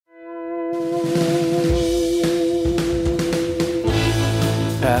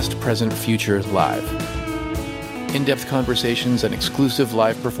Past, Present, Future Live. In-depth conversations and exclusive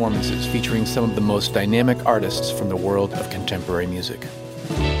live performances featuring some of the most dynamic artists from the world of contemporary music.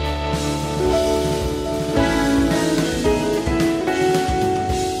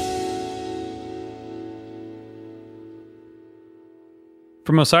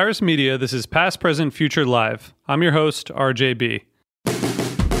 From Osiris Media, this is Past, Present, Future Live. I'm your host, RJB.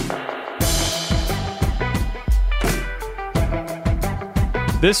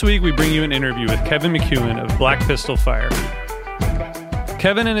 This week, we bring you an interview with Kevin McEwen of Black Pistol Fire.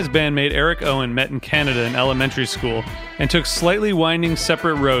 Kevin and his bandmate Eric Owen met in Canada in elementary school and took slightly winding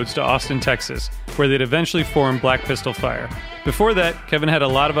separate roads to Austin, Texas, where they'd eventually formed Black Pistol Fire. Before that, Kevin had a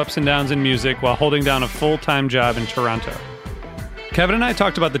lot of ups and downs in music while holding down a full-time job in Toronto. Kevin and I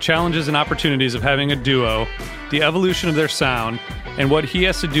talked about the challenges and opportunities of having a duo, the evolution of their sound, and what he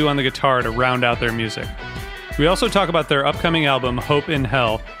has to do on the guitar to round out their music. We also talk about their upcoming album, Hope in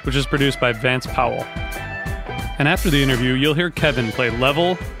Hell, which is produced by Vance Powell. And after the interview, you'll hear Kevin play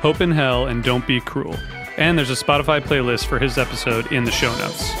Level, Hope in Hell, and Don't Be Cruel. And there's a Spotify playlist for his episode in the show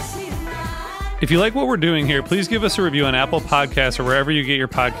notes. If you like what we're doing here, please give us a review on Apple Podcasts or wherever you get your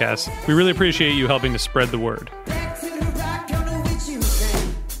podcasts. We really appreciate you helping to spread the word.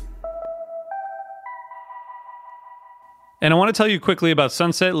 And I want to tell you quickly about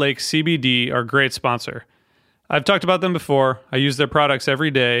Sunset Lake CBD, our great sponsor. I've talked about them before. I use their products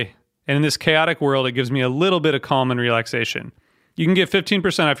every day. And in this chaotic world, it gives me a little bit of calm and relaxation. You can get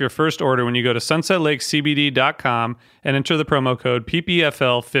 15% off your first order when you go to sunsetlakecbd.com and enter the promo code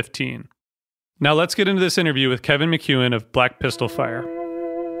PPFL15. Now let's get into this interview with Kevin McEwen of Black Pistol Fire.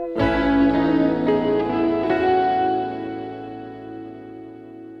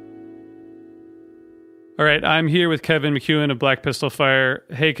 All right, I'm here with Kevin McEwen of Black Pistol Fire.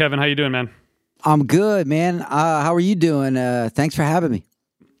 Hey, Kevin, how you doing, man? I'm good, man. How are you doing? Thanks for having me.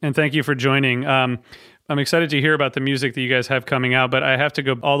 And thank you for joining. I'm excited to hear about the music that you guys have coming out, but I have to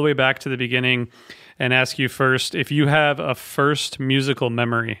go all the way back to the beginning and ask you first if you have a first musical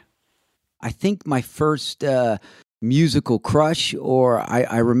memory. I think my first musical crush, or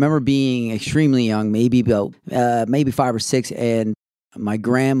I remember being extremely young, maybe 5 or 6, and my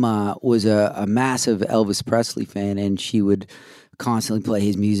grandma was a massive Elvis Presley fan, and she would constantly play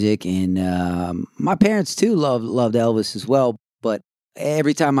his music. And my parents too loved Elvis as well. But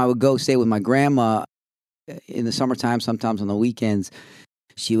every time I would go stay with my grandma in the summertime, sometimes on the weekends,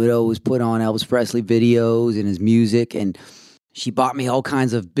 she would always put on Elvis Presley videos and his music. And she bought me all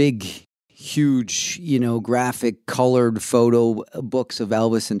kinds of big, huge, graphic colored photo books of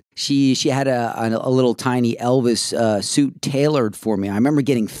Elvis. And she had a little tiny Elvis suit tailored for me. I remember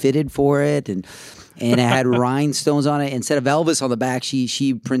getting fitted for it, and it had rhinestones on it. Instead of Elvis on the back,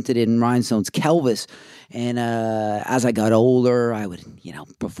 she printed in rhinestones Kelvis. And as I got older, I would,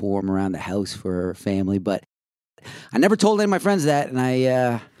 perform around the house for her family. But I never told any of my friends that, and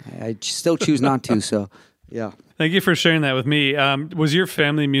I still choose not to. So, yeah. Thank you for sharing that with me. Was your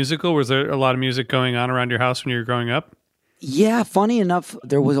family musical? Was there a lot of music going on around your house when you were growing up? Yeah, funny enough,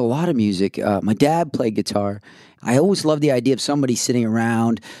 there was a lot of music. My dad played guitar. I always loved the idea of somebody sitting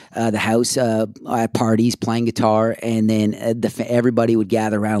around the house at parties playing guitar, and then everybody would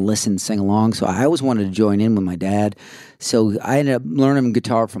gather around and listen and sing along. So I always wanted to join in with my dad. So I ended up learning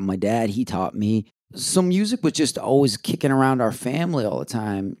guitar from my dad. He taught me. So music was just always kicking around our family all the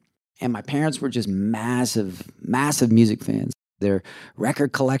time. And my parents were just massive, massive music fans. Their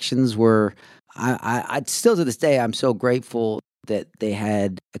record collections were, I still to this day, I'm so grateful that they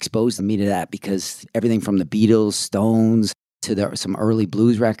had exposed me to that, because everything from the Beatles, Stones, to some early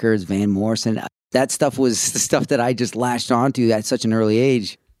blues records, Van Morrison, that stuff was the stuff that I just latched onto at such an early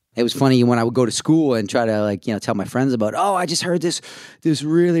age. It was funny when I would go to school and try to tell my friends about, I just heard this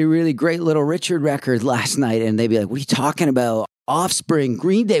really, really great Little Richard record last night. And they'd be like, what are you talking about? Offspring,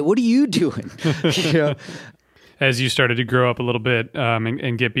 Green Day, what are you doing? As you started to grow up a little bit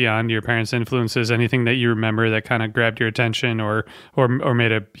and get beyond your parents' influences, anything that you remember that kind of grabbed your attention or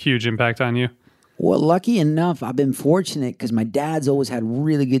made a huge impact on you? Well, lucky enough, I've been fortunate because my dad's always had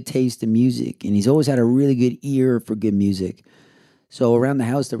really good taste in music, and he's always had a really good ear for good music. So around the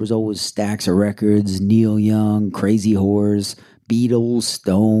house, there was always stacks of records, Neil Young, Crazy Horse, Beatles,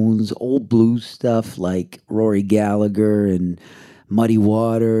 Stones, old blues stuff like Rory Gallagher and Muddy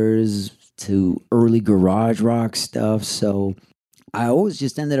Waters, to early garage rock stuff. So I always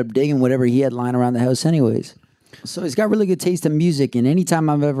just ended up digging whatever he had lying around the house anyways. So he's got really good taste in music. And anytime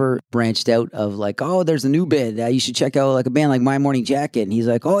I've ever branched out of there's a new band, you should check out a band like My Morning Jacket. And he's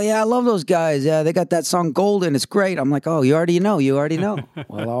like, oh yeah, I love those guys. Yeah, they got that song Golden. It's great. I'm like, oh, you already know.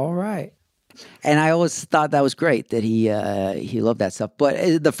 Well, all right. And I always thought that was great that he loved that stuff.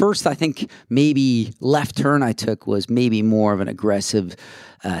 But the first, I think, maybe left turn I took was maybe more of an aggressive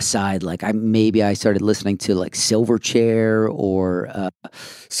side. Like I started listening to like Silverchair or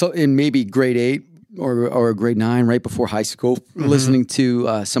so in maybe grade 8 or grade 9, right before high school, listening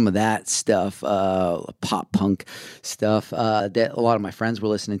to some of that stuff, pop punk stuff that a lot of my friends were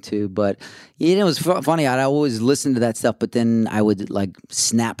listening to. But it was funny. I'd always listen to that stuff, but then I would like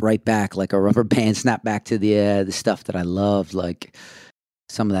snap right back, like a rubber band, snap back to the stuff that I loved, like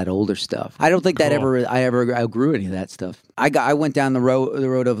some of that older stuff. I don't think that I ever outgrew any of that stuff. I went down the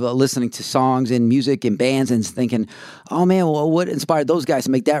road of listening to songs and music and bands and thinking, oh man, well, what inspired those guys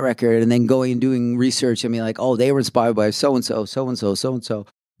to make that record? And then going and doing research. I mean, like, oh, they were inspired by so and so, so and so, so and so.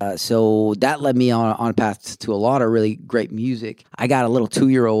 So that led me on a path to a lot of really great music. I got a little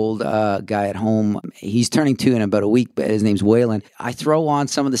 2-year-old guy at home. He's turning 2 in about a week, but his name's Waylon. I throw on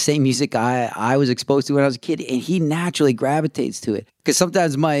some of the same music I was exposed to when I was a kid, and he naturally gravitates to it. Because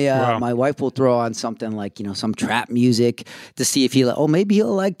sometimes my wife will throw on something like, some trap music to see if maybe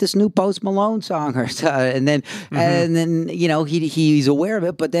he'll like this new Post Malone song or and then he's aware of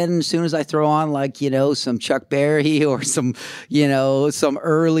it. But then as soon as I throw on like some Chuck Berry or some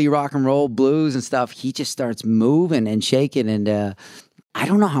early rock and roll blues and stuff, he just starts moving and shaking. And I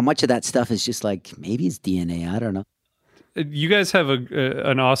don't know how much of that stuff is just like maybe it's DNA. I don't know. You guys have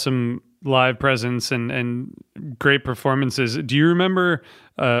an awesome live presence and great performances. Do you remember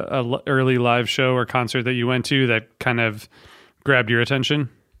a early live show or concert that you went to that kind of grabbed your attention?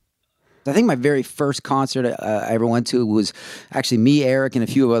 I think my very first concert I ever went to was actually me, Eric, and a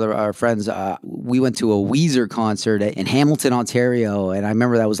few of our friends. We went to a Weezer concert in Hamilton, Ontario, and I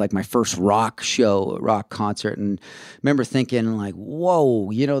remember that was like my first rock concert, and I remember thinking like, whoa,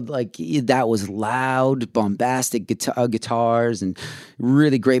 like that was loud, bombastic guitars and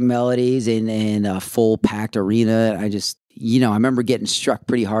really great melodies and a full packed arena. I just, I remember getting struck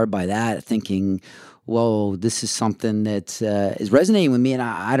pretty hard by that, thinking, whoa, this is something that is resonating with me, and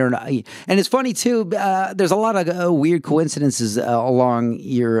I don't know. And it's funny too. There's a lot of weird coincidences along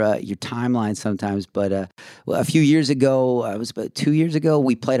your timeline sometimes. But a few years ago, it was about 2 years ago,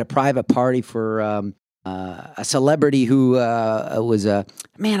 we played a private party for a celebrity who was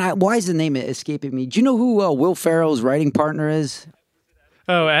why is the name escaping me? Do you know who Will Ferrell's writing partner is?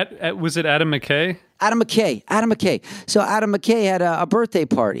 Oh, was it Adam McKay? Adam McKay. So Adam McKay had a birthday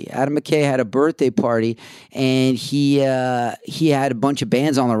party. And he had a bunch of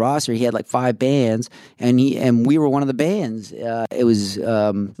bands on the roster. He had like 5 bands, and we were one of the bands. It was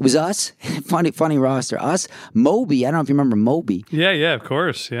us. funny roster. Us, Moby. I don't know if you remember Moby. Yeah, of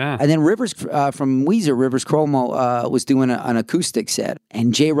course, yeah. And then Rivers from Weezer, Rivers Cuomo was doing an acoustic set,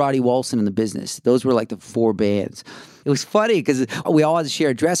 and J. Roddy Walson in the Business. Those were like the 4 bands. It was funny because we all had to share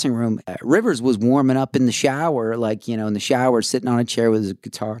a dressing room. Rivers was warming up in the shower, in the shower, sitting on a chair with his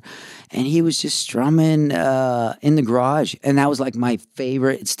guitar. And he was just strumming in the garage. And that was like my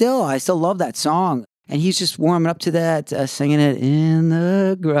favorite. I still love that song. And he's just warming up to that, singing it in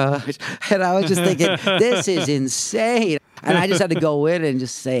the garage. And I was just thinking, this is insane. And I just had to go in and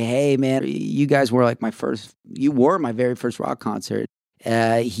just say, hey, man, you guys were like you were my very first rock concert.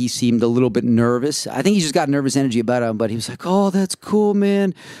 He seemed a little bit nervous. I think he just got nervous energy about him, but he was like, oh, that's cool,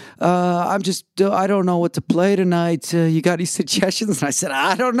 man. I don't know what to play tonight. You got any suggestions? And I said,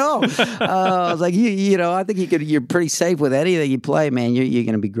 I don't know. I was like, I think you're pretty safe with anything you play, man. You're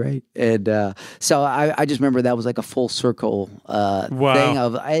going to be great. And so I just remember that was like a full circle thing.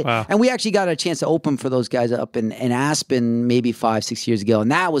 And we actually got a chance to open for those guys up in Aspen maybe 5-6 years ago.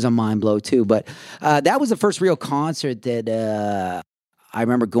 And that was a mind blow too. But that was the first real concert that I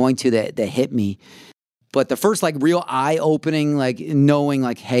remember going to that hit me. But the first like real eye-opening, like knowing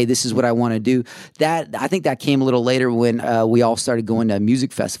like, hey, this is what I want to do, I think that came a little later when we all started going to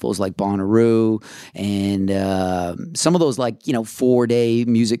music festivals like Bonnaroo and some of those like, 4-day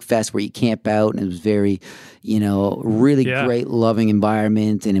music fests where you camp out, and it was very, really great, loving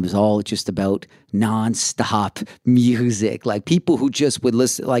environment, and it was all just about nonstop music. Like people who just would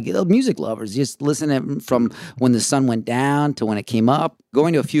listen, like music lovers, just listening from when the sun went down to when it came up.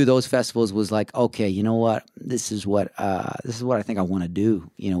 Going to a few of those festivals was like, okay, you know what? This is what I think I want to do,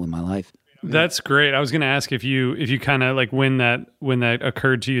 with my life. That's great. I was going to ask if you kind of like when that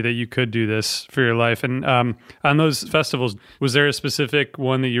occurred to you that you could do this for your life. And on those festivals, was there a specific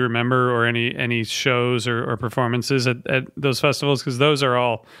one that you remember, or any shows or performances at those festivals? Because those are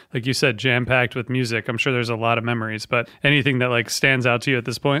all, like you said, jam packed with music. I'm sure there's a lot of memories. But anything that like stands out to you at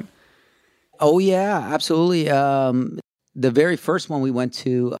this point? Oh yeah, absolutely. The very first one we went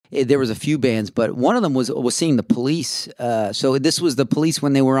to, there was a few bands, but one of them was seeing the Police. So this was the Police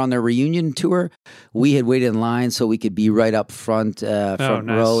when they were on their reunion tour. We had waited in line so we could be right up front, nice.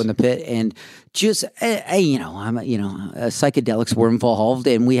 row in the pit, and just psychedelics were involved,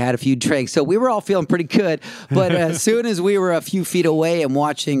 and we had a few drinks, so we were all feeling pretty good. But as soon as we were a few feet away and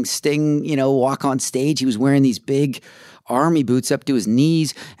watching Sting, walk on stage, he was wearing these big army boots up to his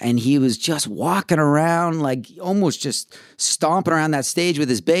knees, and he was just walking around, like almost just stomping around that stage with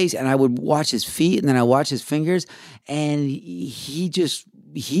his bass, and I would watch his feet and then I watch his fingers, and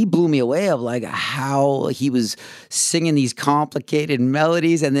he blew me away of like how he was singing these complicated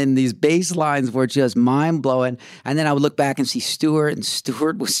melodies, and then these bass lines were just mind blowing. And then I would look back and see Stuart, and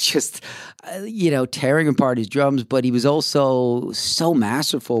Stuart was just, tearing apart his drums, but he was also so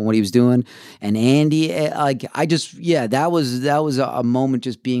masterful in what he was doing. And Andy, that was a moment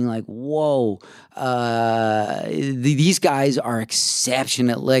just being like, whoa, these guys are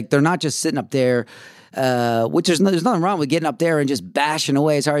exceptional. Like, they're not just sitting up there. Which there's nothing wrong with getting up there and just bashing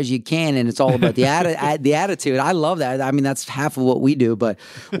away as hard as you can, and it's all about the attitude. I love that. I mean, that's half of what we do. But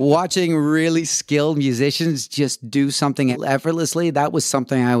watching really skilled musicians just do something effortlessly, that was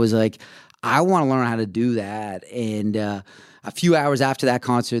something I was like, I want to learn how to do that. And a few hours after that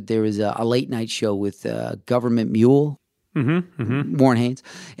concert, there was a late night show with Government Mule, Warren Haynes,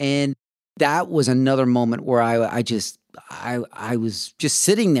 and that was another moment where I was just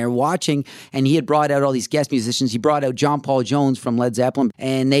sitting there watching, and he had brought out all these guest musicians. He brought out John Paul Jones from Led Zeppelin,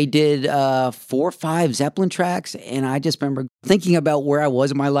 and they did 4 or 5 Zeppelin tracks. And I just remember thinking about where I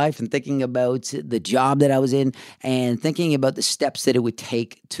was in my life, and thinking about the job that I was in, and thinking about the steps that it would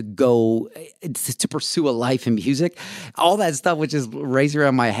take to go to pursue a life in music. All that stuff would just race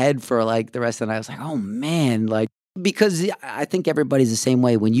around my head for like the rest of the night. I was like, oh man, like, because I think everybody's the same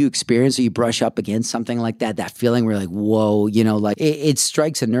way. When you experience or you brush up against something like that, that feeling where you're like, whoa, like it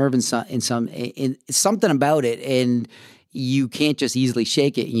strikes a nerve in something about it, and you can't just easily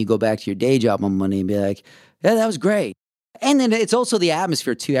shake it. And you go back to your day job on Monday and be like, yeah, that was great. And then it's also the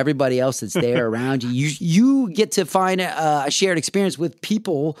atmosphere too. Everybody else that's there around you. You get to find a shared experience with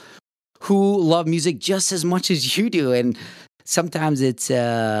people who love music just as much as you do, and sometimes it's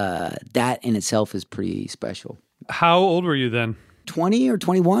that in itself is pretty special. How old were you then? 20 or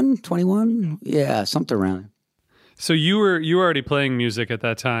 21? 21? Yeah, something around it. So you were already playing music at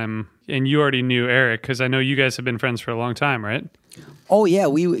that time, and you already knew Eric, because I know you guys have been friends for a long time, right? Oh yeah,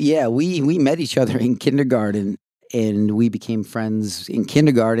 we met each other in kindergarten, and we became friends in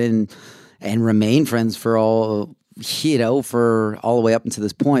kindergarten and remained friends for all the way up until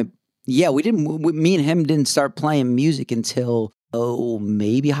this point. Yeah, me and him didn't start playing music until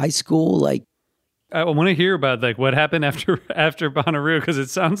maybe high school. Like, I want to hear about like what happened after Bonnaroo, because it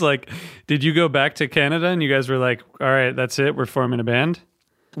sounds like, did you go back to Canada and you guys were like, all right, that's it, we're forming a band?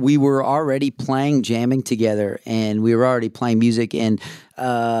 We were already jamming together, and we were already playing music, and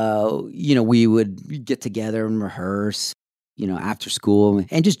we would get together and rehearse, after school,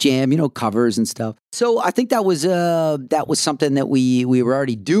 and just jam, covers and stuff. So I think that was something that we were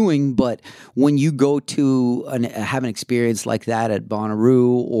already doing. But when you go to have an experience like that at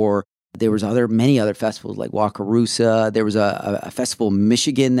Bonnaroo, or there was many other festivals like Wakarusa. There was a festival in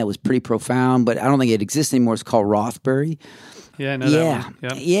Michigan that was pretty profound, but I don't think it exists anymore. It's called Rothbury. Yeah, I know that one.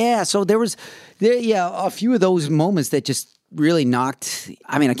 Yep. Yeah. So there was a few of those moments that just really knocked,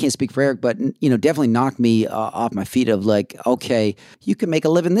 I mean, I can't speak for Eric, but, definitely knocked me off my feet of like, okay, you can make a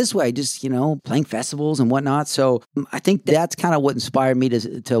living this way, just, playing festivals and whatnot. So I think that's kind of what inspired me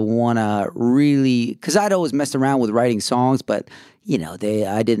to want to really, because I'd always messed around with writing songs, but,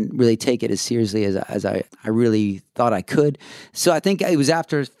 I didn't really take it as seriously as I really thought I could. So I think it was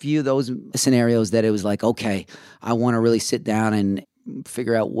after a few of those scenarios that it was like, okay, I want to really sit down and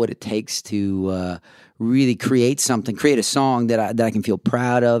figure out what it takes to really create a song that I can feel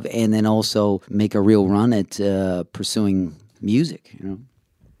proud of, and then also make a real run at pursuing music,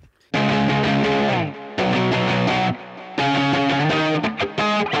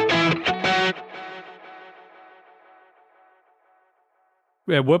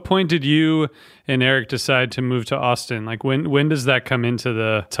 At what point did you and Eric decide to move to Austin? Like when does that come into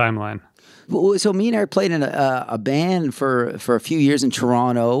the timeline? So me and Eric played in a band for a few years in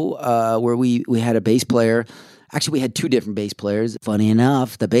Toronto, where we had a bass player. Actually, we had 2 different bass players. Funny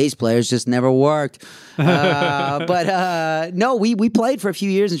enough, the bass players just never worked. But no, we played for a few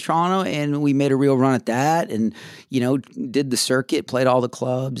years in Toronto, and we made a real run at that, and did the circuit, played all the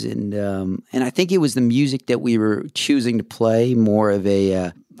clubs, and I think it was the music that we were choosing to play more of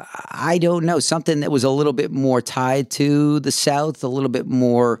a I don't know, something that was a little bit more tied to the South, a little bit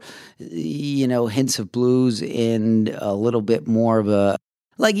more, hints of blues and a little bit more of a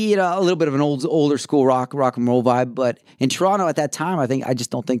a little bit of an older school rock and roll vibe. But in Toronto at that time, I just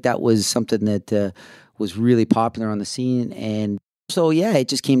don't think that was something that was really popular on the scene. And so, yeah, it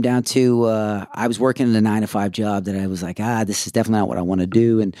just came down to I was working in a 9-to-5 job that I was like, this is definitely not what I want to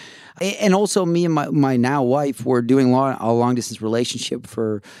do. And also me and my now wife were doing a long distance relationship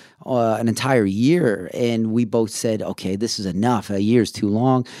for an entire year. And we both said, okay, this is enough. A year is too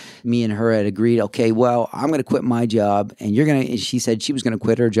long. Me and her had agreed, okay, well, I'm going to quit my job. And she said she was going to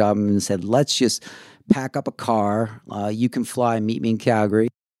quit her job and said, let's just pack up a car. You can fly and meet me in Calgary.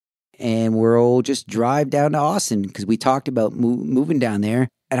 And we're all just drive down to Austin because we talked about moving down there.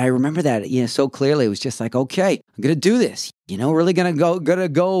 And I remember that, so clearly. It was just like, okay, I'm going to do this. Really going to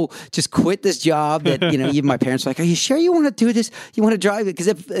go just quit this job that, even my parents were like, are you sure you want to do this? You want to drive it? Because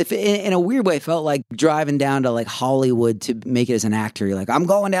if in a weird way, it felt like driving down to like Hollywood to make it as an actor. You're like, I'm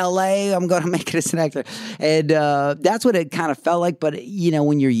going to LA. I'm going to make it as an actor. And that's what it kind of felt like. But,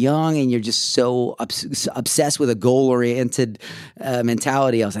 when you're young and you're just so obsessed with a goal-oriented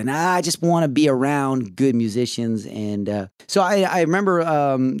mentality, I was like, I just want to be around good musicians. And so I remember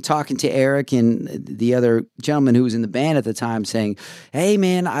talking to Eric and the other gentleman who was in the band at the time, saying, "Hey,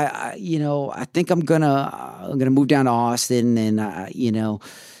 man, I think I'm gonna move down to Austin, and I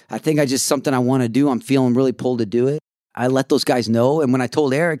think something I want to do. I'm feeling really pulled to do it." I let those guys know, and when I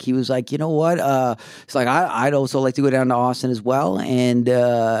told Eric, he was like, "You know what? It's like I'd also like to go down to Austin as well, and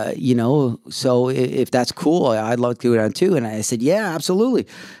so if that's cool, I'd love to go down too." And I said, "Yeah, absolutely."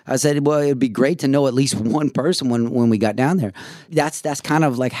 I said, "Well, it'd be great to know at least one person when we got down there." That's kind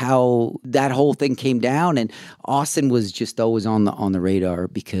of like how that whole thing came down, and Austin was just always on the radar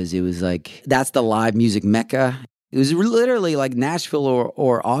because it was like that's the live music mecca. It was literally like Nashville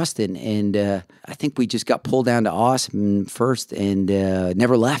or Austin, and I think we just got pulled down to Austin first and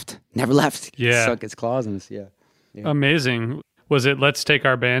never left. Yeah. Sunk its claws in us, yeah. Amazing. Was it let's take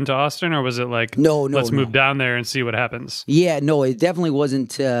our band to Austin, or was it like let's move down there and see what happens? Yeah, no, it definitely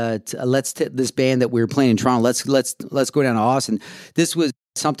wasn't let's take this band that we were playing in Toronto, let's go down to Austin. This was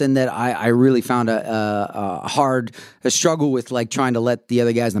something that I really found a struggle with, like trying to let the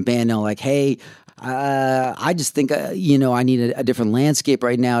other guys in the band know, like, hey, I just think, I need a different landscape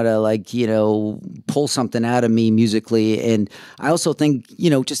right now to pull something out of me musically. And I also think,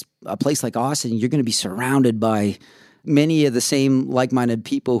 just a place like Austin, you're going to be surrounded by many of the same like-minded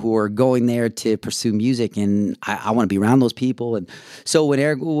people who are going there to pursue music. And I want to be around those people. And so when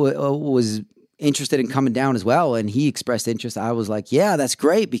Eric was interested in coming down as well, and he expressed interest, I was like, yeah, that's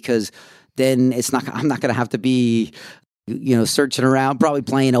great, because then I'm not going to have to be searching around, probably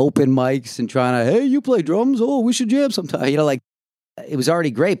playing open mics and trying to, hey, you play drums? Oh, we should jam sometime. It was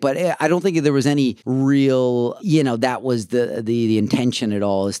already great, but I don't think there was any real, that was the intention at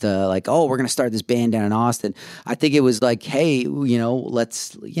all, is to like, oh, we're going to start this band down in Austin. I think it was like, hey,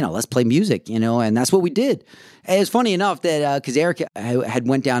 let's play music, and that's what we did. And it's funny enough that because Eric had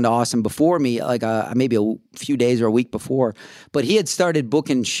went down to Austin before me, like maybe a few days or a week before, but he had started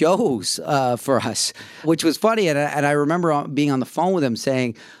booking shows for us, which was funny. And I remember being on the phone with him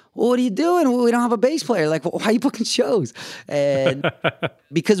saying, well, what are you doing? We don't have a bass player. Like, why are you booking shows? And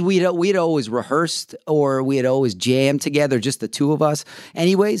because we'd always rehearsed, or we had always jammed together, just the two of us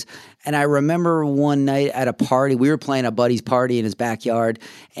anyways. And I remember one night at a party, we were playing a buddy's party in his backyard,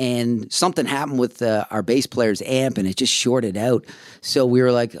 and something happened with our bass player's amp, and it just shorted out. So we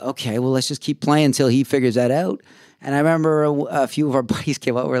were like, okay, well, let's just keep playing until he figures that out. And I remember a few of our buddies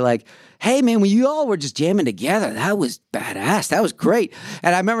came out, were like, hey, man, when you all were just jamming together, that was badass. That was great.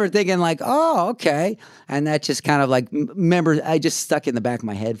 And I remember thinking like, oh, okay. And that just kind of like, I just stuck in the back of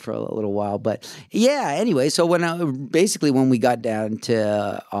my head for a little while. But yeah, anyway, so when we got down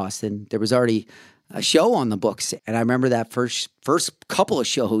to Austin, there was already a show on the books. And I remember that first couple of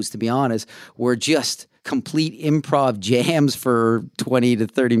shows, to be honest, were just complete improv jams for 20 to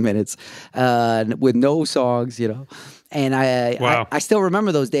 30 minutes with no songs, And I still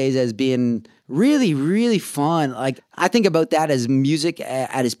remember those days as being really, really fun. Like, I think about that as music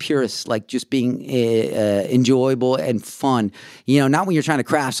at its purest, like just being enjoyable and fun. Not when you're trying to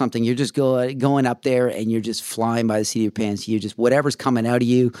craft something, you're just going up there and you're just flying by the seat of your pants. You're just, whatever's coming out of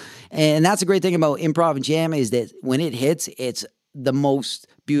you. And that's a great thing about improv and jam, is that when it hits, it's the most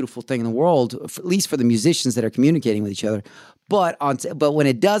beautiful thing in the world, at least for the musicians that are communicating with each other. But when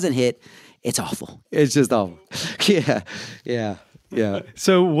it doesn't hit, it's awful. It's just awful. Yeah. Yeah.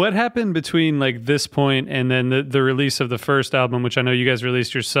 So what happened between like this point and then the release of the first album, which I know you guys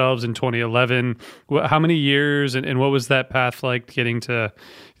released yourselves in 2011? How many years and what was that path like getting to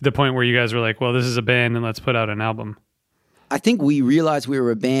the point where you guys were like, well, this is a band and let's put out an album? I think we realized we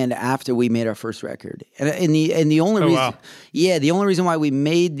were a band after we made our first record, and the only reason, wow. the only reason why we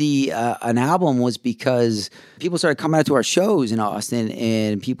made an album was because people started coming out to our shows in Austin,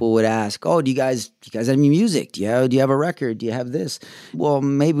 and people would ask, "Oh, do you guys have any music? Do you have a record? Do you have this?" Well,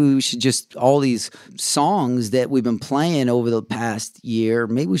 maybe we should just all these songs that we've been playing over the past year.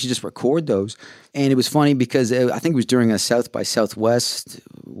 Maybe we should just record those. And it was funny because I think it was during a South by Southwest,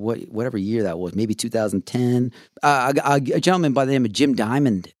 whatever year that was, maybe 2010. A gentleman by the name of Jim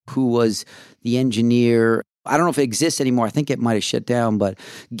Diamond, who was the engineer. I don't know if it exists anymore. I think it might have shut down, but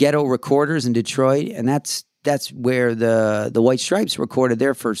Ghetto Recorders in Detroit, and that's where the White Stripes recorded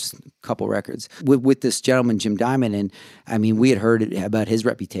their first couple records with this gentleman, Jim Diamond. And I mean, we had heard about his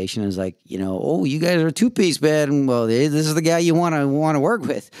reputation. It was like, oh, you guys are a two-piece band. Well, this is the guy you want to work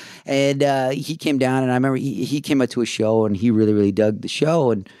with. And he came down, and I remember he came out to a show, and he really, really dug the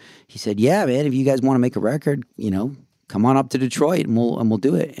show. And he said, yeah, man, if you guys want to make a record, come on up to Detroit and we'll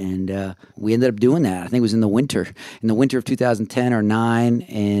do it. And we ended up doing that. I think it was in the winter of 2010 or 9.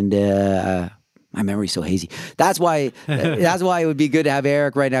 And my memory's so hazy. That's why it would be good to have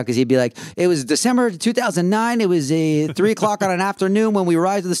Eric right now, because he'd be like, it was December 2009. It was 3:00 on an afternoon when we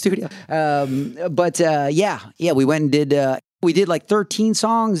arrived at the studio. But we went and did. We did like 13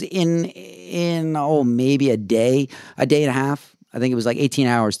 songs in maybe a day and a half. I think it was like 18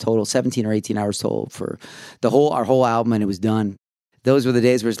 hours total, 17 or 18 hours total for our whole album, and it was done. Those were the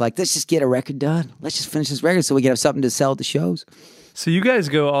days where it's like, let's just get a record done. Let's just finish this record so we can have something to sell at the shows. So you guys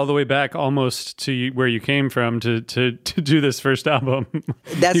go all the way back almost to where you came from to do this first album.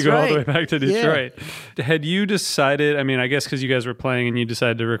 That's you go right. all the way back to Detroit. Yeah. Had you decided, I mean, I guess because you guys were playing and you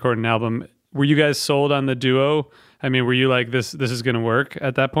decided to record an album, were you guys sold on the duo? I mean, were you like, this is going to work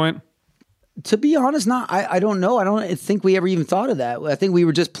at that point? To be honest, I don't know. I don't think we ever even thought of that. I think we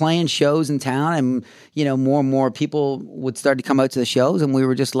were just playing shows in town, and more and more people would start to come out to the shows, and we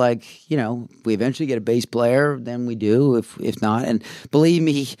were just like, we eventually get a bass player, then we do. If not, and believe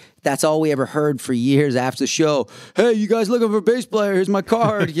me, that's all we ever heard for years after the show. Hey, you guys looking for a bass player? Here's my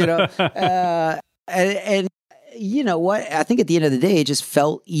card. And you know what? I think at the end of the day, it just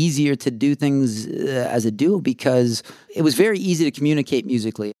felt easier to do things as a duo because it was very easy to communicate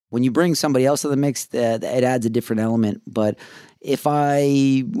musically. When you bring somebody else to the mix, it adds a different element. But if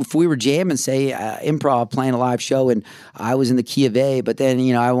we were jamming, say, improv, playing a live show, and I was in the key of A, but then,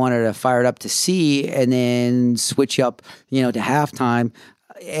 I wanted to fire it up to C and then switch up, to halftime,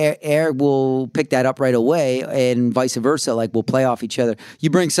 Eric will pick that up right away, and vice versa. Like, we'll play off each other. You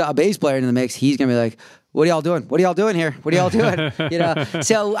bring a bass player into the mix, he's going to be like, what are y'all doing? What are y'all doing here? What are y'all doing?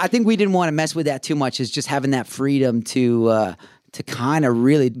 So I think we didn't want to mess with that too much. It's just having that freedom to kind of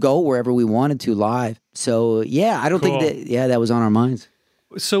really go wherever we wanted to live. So I don't think that was on our minds.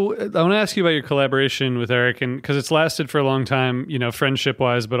 So I want to ask you about your collaboration with Eric, and because it's lasted for a long time, friendship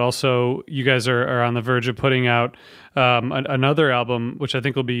wise, but also you guys are on the verge of putting out another album, which I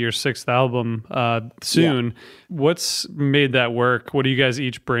think will be your 6th album soon. Yeah. What's made that work? What do you guys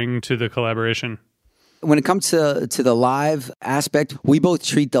each bring to the collaboration? When it comes to the live aspect, we both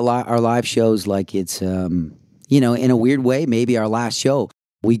treat our live shows like it's, in a weird way, maybe our last show.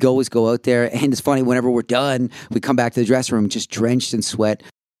 We always go out there, and it's funny, whenever we're done, we come back to the dressing room just drenched in sweat.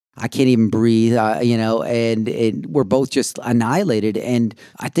 I can't even breathe, and we're both just annihilated. And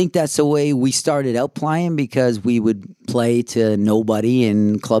I think that's the way we started out playing, because we would play to nobody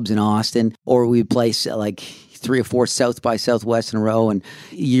in clubs in Austin, or we'd play like 3 or 4 South by Southwest in a row, and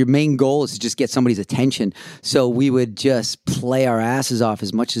your main goal is to just get somebody's attention. So we would just play our asses off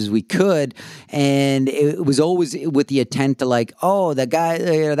as much as we could, and it was always with the intent to like, oh, that guy,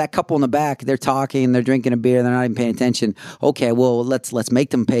 that couple in the back, they're talking, they're drinking a beer, they're not even paying attention. Okay, well, let's make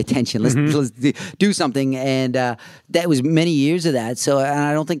them pay attention. Let's do something, and that was many years of that. So, and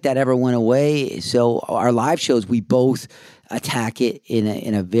I don't think that ever went away. So our live shows, we both attack it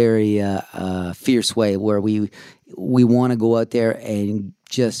in a very fierce way, where we want to go out there and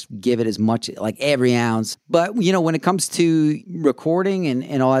just give it as much, like every ounce. But when it comes to recording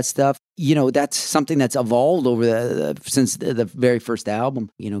and all that stuff, that's something that's evolved over since the very first album.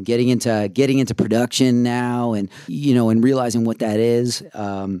 Getting into production now, and and realizing what that is.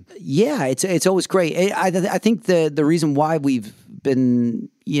 It's always great. I think the reason why we've been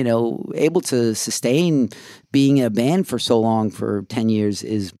able to sustain being a band for so long, for 10 years,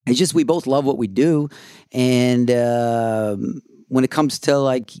 is it's just we both love what we do, and when it comes to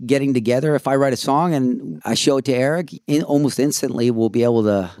like getting together, if I write a song and I show it to Eric, almost instantly we'll be able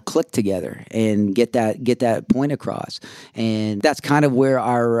to click together and get that point across. And that's kind of where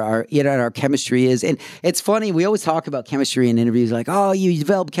our chemistry is. And it's funny, we always talk about chemistry in interviews, like, oh, you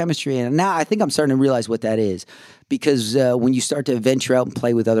develop chemistry. And now I think I'm starting to realize what that is. Because when you start to venture out and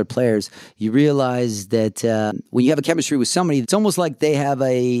play with other players, you realize that when you have a chemistry with somebody, it's almost like they have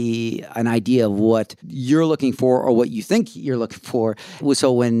an idea of what you're looking for or what you think you're looking for.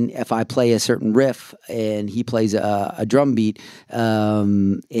 So if I play a certain riff and he plays a drum beat,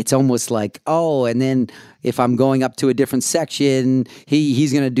 it's almost like, oh, and then if I'm going up to a different section,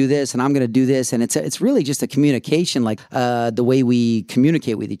 he's going to do this and I'm going to do this. And it's really just a communication, like the way we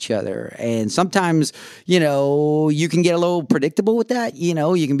communicate with each other. And sometimes, you can get a little predictable with that.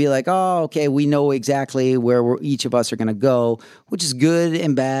 You can be like, oh, okay, we know exactly where each of us are going to go, which is good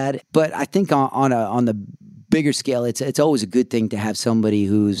and bad. But I think on the bigger scale, it's always a good thing to have somebody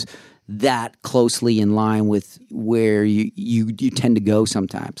who's that closely in line with where you tend to go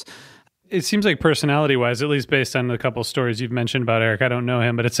sometimes. It seems like personality-wise, at least based on the couple stories you've mentioned about Eric, I don't know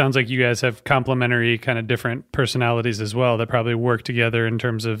him, but it sounds like you guys have complementary kind of different personalities as well that probably work together in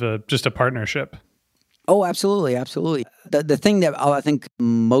terms of just a partnership. Oh, absolutely, absolutely. The thing that I think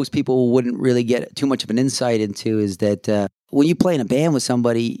most people wouldn't really get too much of an insight into is that when you play in a band with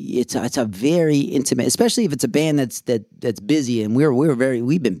somebody, it's a very intimate, especially if it's a band that's busy, and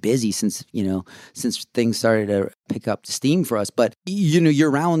we've been busy since things started to pick up steam for us. But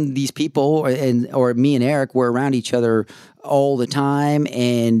you're around these people, or me and Eric, we're around each other all the time,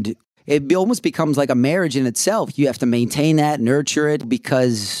 and it almost becomes like a marriage in itself. You have to maintain that, nurture it,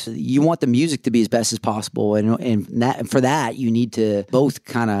 because you want the music to be as best as possible. And for that, you need to both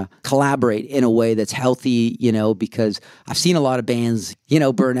kind of collaborate in a way that's healthy, because I've seen a lot of bands,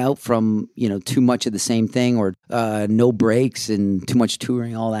 burn out from, too much of the same thing, or no breaks and too much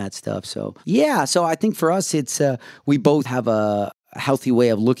touring, all that stuff. So, yeah. So I think for us, it's we both have a healthy way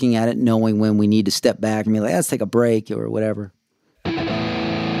of looking at it, knowing when we need to step back and be like, let's take a break or whatever.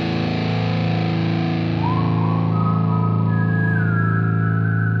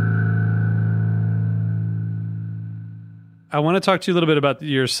 I want to talk to you a little bit about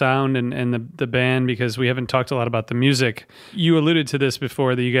your sound and the band, because we haven't talked a lot about the music. You alluded to this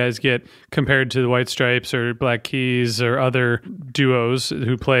before, that you guys get compared to the White Stripes or Black Keys or other duos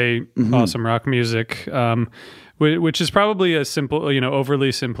who play awesome rock music, which is probably a simple, overly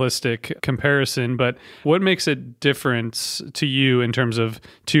simplistic comparison. But what makes a difference to you in terms of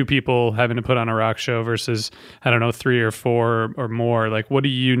two people having to put on a rock show versus, I don't know, 3 or 4 or more? Like, what do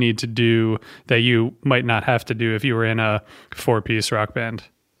you need to do that you might not have to do if you were in a 4-piece rock band?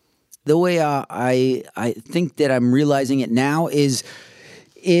 The way I think that I'm realizing it now is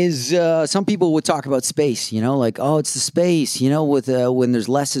some people would talk about space, like, oh, it's the space, with when there's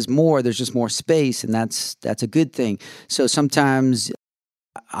less is more, there's just more space, and that's a good thing. So sometimes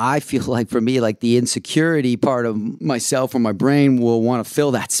I feel like, for me, like the insecurity part of myself or my brain will want to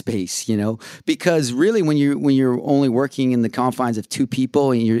fill that space, because really when you're only working in the confines of 2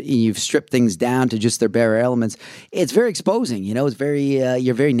 people and you've stripped things down to just their bare elements, it's very exposing, it's very,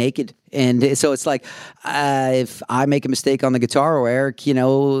 you're very naked. And so it's like, if I make a mistake on the guitar, or Eric,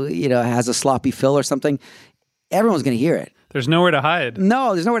 has a sloppy fill or something, everyone's going to hear it. There's nowhere to hide.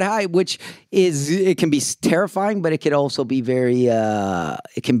 No, there's nowhere to hide, it can be terrifying, but it can also be very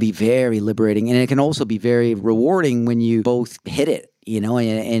liberating, and it can also be very rewarding when you both hit it.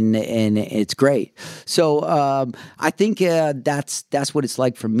 And it's great. So I think that's what it's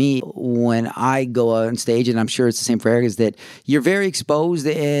like for me when I go on stage, and I'm sure it's the same for Eric, is that you're very exposed,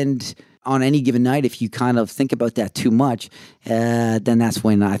 and on any given night, if you kind of think about that too much, then that's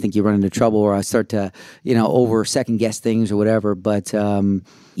when I think you run into trouble, or I start to, over second guess things or whatever. But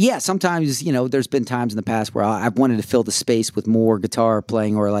yeah, sometimes, there's been times in the past where I've wanted to fill the space with more guitar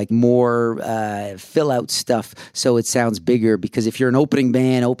playing, or like more fill out stuff so it sounds bigger. Because if you're an opening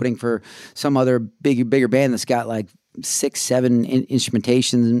band, opening for some other bigger band that's got like 6, 7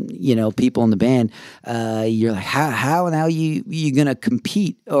 instrumentation, people in the band, you're like, how and how you going to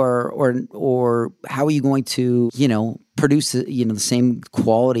compete, or how are you going to, produce, the same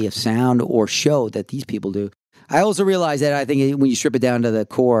quality of sound or show that these people do? I also realize that I think when you strip it down to the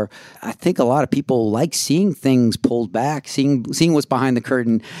core, I think a lot of people like seeing things pulled back, seeing what's behind the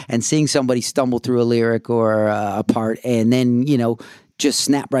curtain, and seeing somebody stumble through a lyric or a part, and then, just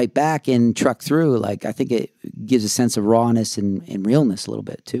snap right back and truck through. Like, I think it gives a sense of rawness and realness a little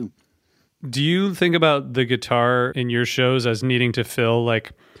bit too. Do you think about the guitar in your shows as needing to fill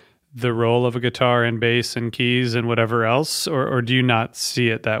like the role of a guitar and bass and keys and whatever else, or do you not see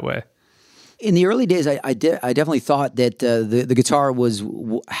it that way? In the early days, I definitely thought that the guitar was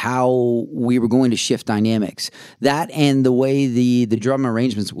how we were going to shift dynamics. That and the way the drum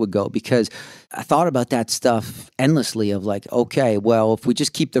arrangements would go, because I thought about that stuff endlessly of like, okay, well, if we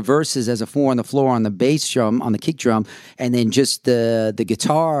just keep the verses as a 4 on the floor on the bass drum, on the kick drum, and then just the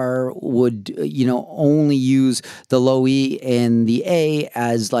guitar would, only use the low E and the A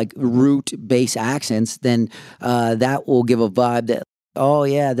as like root bass accents, then that will give a vibe that, oh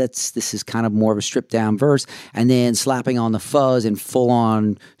yeah, this is kind of more of a stripped down verse, and then slapping on the fuzz and full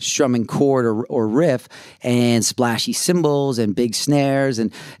on strumming chord or riff and splashy cymbals and big snares,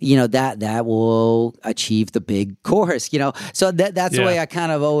 and that will achieve the big chorus. So that's the way I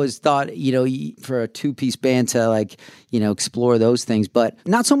kind of always thought. For a 2-piece band to explore those things, but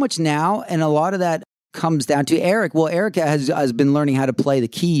not so much now, and a lot of that comes down to Eric. Well, Eric has been learning how to play the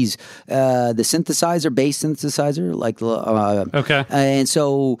keys, the synthesizer, bass synthesizer, okay. And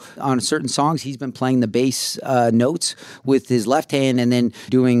so on certain songs, he's been playing the bass notes with his left hand, and then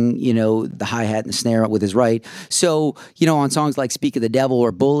doing the hi-hat and the snare with his right. So on songs like "Speak of the Devil"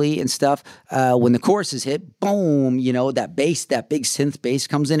 or "Bully" and stuff, when the chorus is hit, boom, that bass, that big synth bass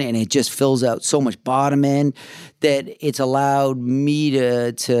comes in, and it just fills out so much bottom end that it's allowed me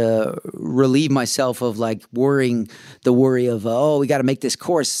to relieve myself of the worry of, we got to make this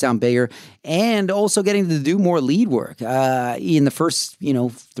chorus sound bigger, and also getting to do more lead work. In the first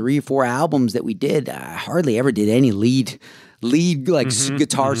 3 or 4 albums that we did, I hardly ever did any lead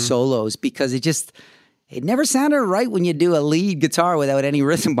guitar solos, because it never sounded right when you do a lead guitar without any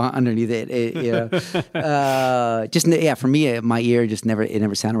rhythm underneath it. For me, my ear it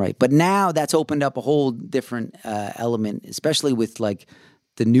never sounded right. But now that's opened up a whole different element, especially with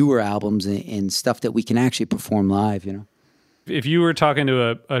the newer albums and stuff that we can actually perform live. If you were talking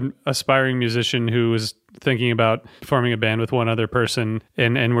to an aspiring musician who was thinking about forming a band with one other person,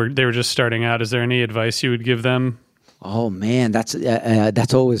 and they were just starting out, is there any advice you would give them? Oh man, that's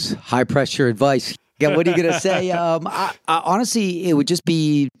always high pressure advice. Yeah, what are you going to say? I, honestly, it would just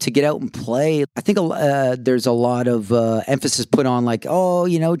be to get out and play. I think there's a lot of emphasis put on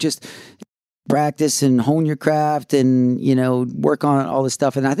just practice and hone your craft and, work on all this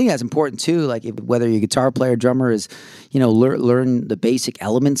stuff. And I think that's important too. Whether you're a guitar player, drummer, is, learn the basic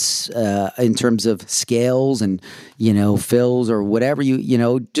elements in terms of scales and, fills or whatever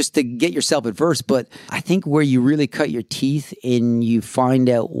just to get yourself at first. But I think where you really cut your teeth and you find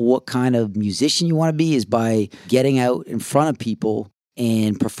out what kind of musician you want to be is by getting out in front of people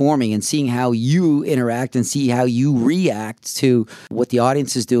and performing and seeing how you interact and see how you react to what the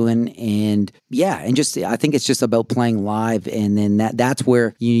audience is doing. And I think it's just about playing live, and then that's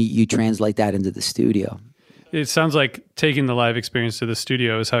where you translate that into the studio. It sounds like taking the live experience to the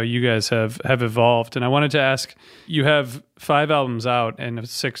studio is how you guys have evolved. And I wanted to ask, you have 5 albums out and a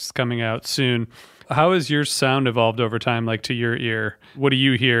 6th coming out soon. How has your sound evolved over time, to your ear? What do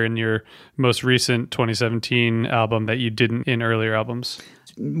you hear in your most recent 2017 album that you didn't in earlier albums?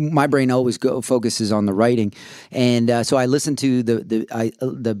 My brain always focuses on the writing, and so I listen to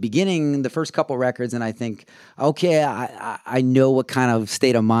the beginning, the first couple records, and I think, okay, I know what kind of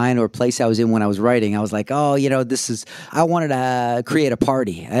state of mind or place I was in when I was writing. I was like, I wanted to create a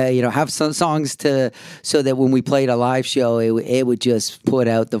party, have some songs so that when we played a live show, it would just put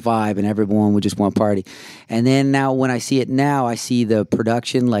out the vibe and everyone would just want party. And then now when I see it now, I see the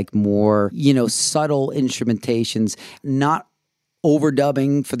production more, subtle instrumentations, not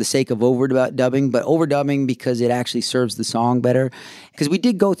overdubbing for the sake of overdubbing, but overdubbing because it actually serves the song better. Because we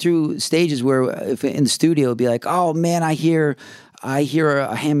did go through stages where if in the studio it'd be like, oh man, I hear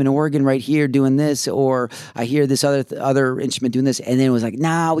a Hammond organ right here doing this, or I hear this other instrument doing this, and then it was like,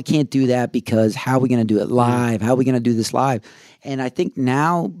 nah, we can't do that because how are we going to do it live? How are we going to do this live? And I think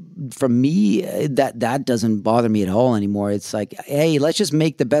now, for me, that doesn't bother me at all anymore. It's like, hey, let's just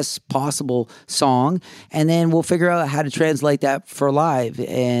make the best possible song, and then we'll figure out how to translate that for live,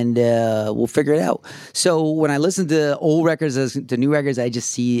 and we'll figure it out. So when I listen to old records to new records, I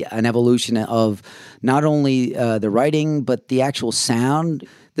just see an evolution of not only the writing, but the actual sound.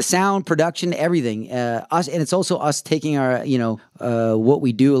 The sound, production, everything. Us, and it's also us taking our, what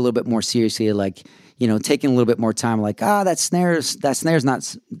we do a little bit more seriously, taking a little bit more time, that snare's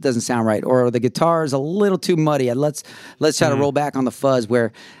doesn't sound right, or the guitar is a little too muddy. Let's try to roll back on the fuzz.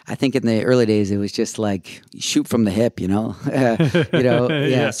 Where I think in the early days it was just shoot from the hip,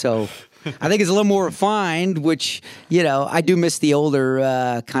 yeah. So I think it's a little more refined, which I do miss the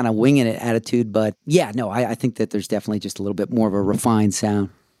older kind of winging it attitude. But I think that there's definitely just a little bit more of a refined sound.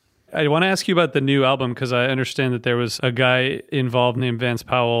 I want to ask you about the new album because I understand that there was a guy involved named Vance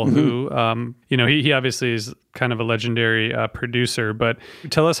Powell who, he obviously is kind of a legendary producer, but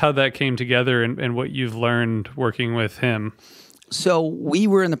tell us how that came together and what you've learned working with him. So we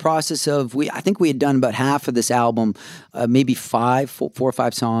were in the process of, I think we had done about half of this album, maybe four or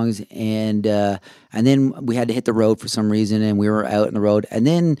five songs. And then we had to hit the road for some reason, and we were out on the road. And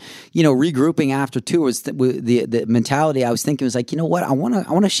then, regrouping after tours, the mentality I was thinking was like, you know what, I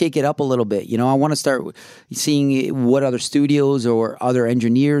want to shake it up a little bit. I want to start seeing what other studios or other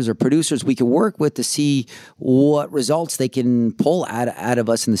engineers or producers we can work with to see what results they can pull out of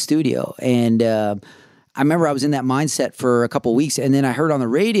us in the studio. And I remember I was in that mindset for a couple of weeks, and then I heard on the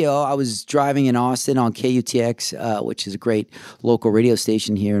radio, I was driving in Austin on KUTX, which is a great local radio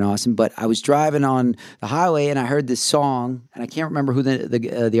station here in Austin, but I was driving on the highway, and I heard this song, and I can't remember who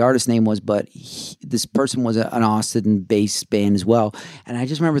the artist's name was, but this person was an Austin-based band as well, and I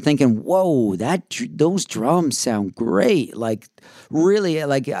just remember thinking, whoa, those drums sound great, like really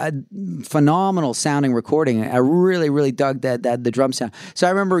like a phenomenal sounding recording. I really, really dug that the drum sound. So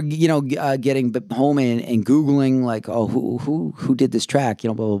I remember, getting home and Googling like, oh, who did this track,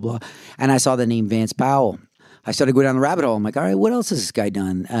 blah, blah, blah. And I saw the name Vance Powell. I started going down the rabbit hole. I'm like, all right, what else has this guy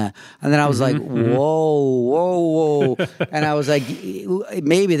done? And then I was like, whoa. And I was like,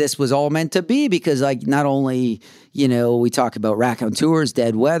 maybe this was all meant to be because like not only, we talk about Raconteurs,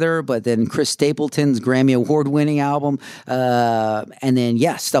 Dead Weather, but then Chris Stapleton's Grammy Award winning album. And then,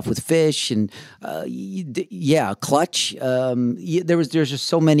 stuff with Fish and, Clutch. There's just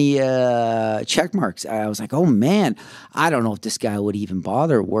so many check marks. I was like, oh man, I don't know if this guy would even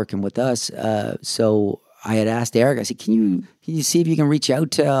bother working with us. So I had asked Eric, I said, can you see if you can reach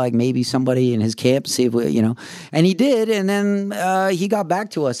out to like maybe somebody in his camp, see if we, and he did. And then he got back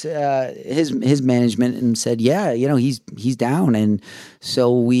to us, his management, and said, yeah, he's down. And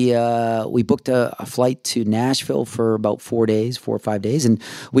so we booked a flight to Nashville for about 4 or 5 days. And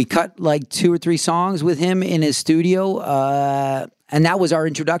we cut like 2 or 3 songs with him in his studio. And that was our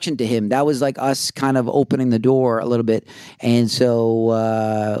introduction to him. That was like us kind of opening the door a little bit. And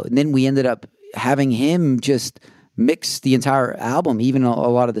so then we ended up having him just mix the entire album, even a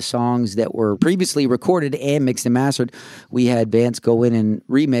lot of the songs that were previously recorded and mixed and mastered. We had Vance go in and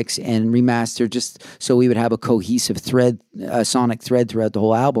remix and remaster just so we would have a cohesive sonic thread throughout the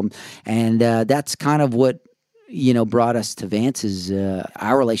whole album. And that's kind of what, brought us to Vance's,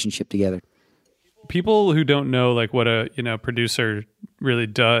 our relationship together. People who don't know like what a, producer really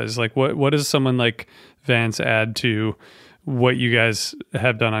does, like what does someone like Vance add to what you guys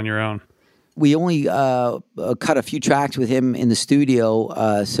have done on your own? We only cut a few tracks with him in the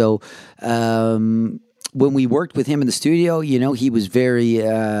studio. So when we worked with him in the studio, he was very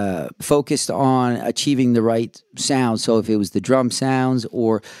focused on achieving the right sound. So if it was the drum sounds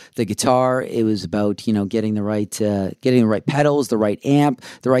or the guitar, it was about getting the right pedals, the right amp,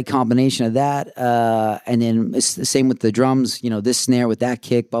 the right combination of that. And then it's the same with the drums. This snare with that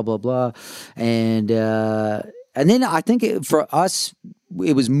kick, blah blah blah, and then I think for us,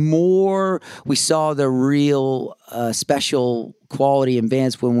 it was more, we saw the real special quality in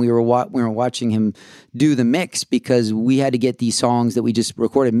Vance when we were watching him do the mix, because we had to get these songs that we just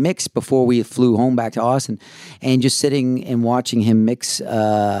recorded mixed before we flew home back to Austin, and just sitting and watching him mix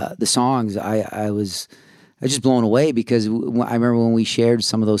the songs, I was just blown away, because I remember when we shared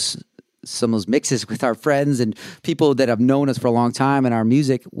some of those mixes with our friends and people that have known us for a long time, and our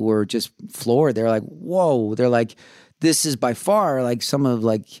music were just floored. They're like, whoa. They're like, this is by far like some of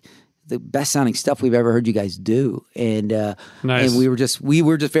like the best sounding stuff we've ever heard you guys do. And nice. And we were just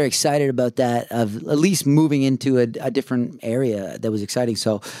very excited about that, of at least moving into a different area that was exciting.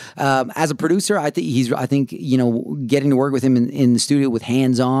 So as a producer, I think getting to work with him in the studio with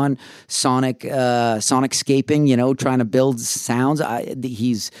hands-on sonicscaping, trying to build sounds,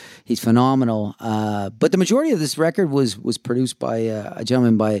 he's phenomenal. But the majority of this record was produced by a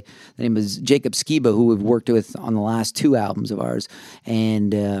gentleman by the name of Jacob Skiba, who we've worked with on the last 2 albums of ours.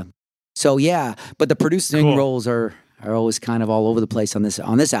 And so yeah, but the producing roles are always kind of all over the place on this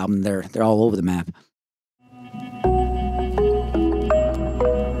album. They're all over the map.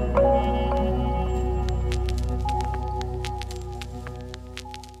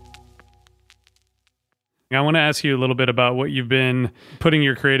 I want to ask you a little bit about what you've been putting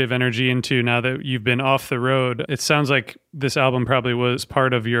your creative energy into now that you've been off the road. It sounds like this album probably was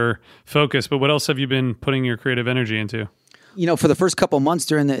part of your focus, but what else have you been putting your creative energy into? For the first couple of months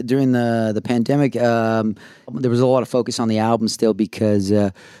during the pandemic, there was a lot of focus on the album still, because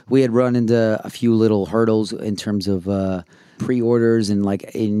we had run into a few little hurdles in terms of pre-orders and like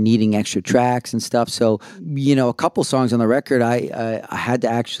in needing extra tracks and stuff. So, a couple songs on the record I had to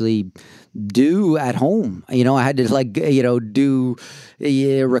actually do at home. I had to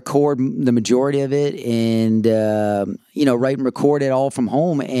record the majority of it and, write and record it all from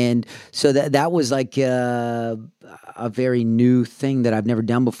home. And so that was like a very new thing that I've never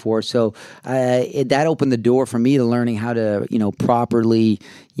done before. So that opened the door for me to learning how to, properly,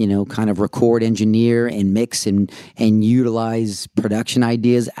 kind of record, engineer, and mix and utilize production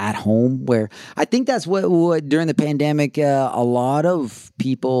ideas at home. Where I think that's what during the pandemic, a lot of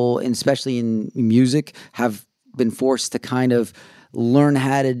people, and especially in music, have been forced to kind of learn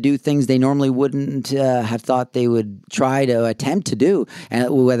how to do things they normally wouldn't have thought they would try to attempt to do,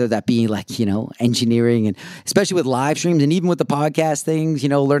 and whether that be like engineering, and especially with live streams and even with the podcast things,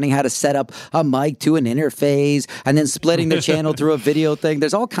 learning how to set up a mic to an interface and then splitting the channel through a video thing.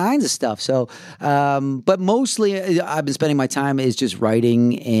 There's all kinds of stuff. So but mostly I've been spending my time is just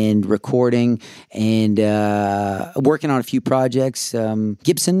writing and recording and working on a few projects.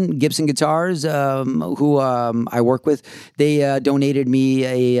 Gibson Guitars, who I work with, they donated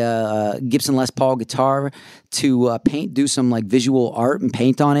me a Gibson Les Paul guitar to do some like visual art and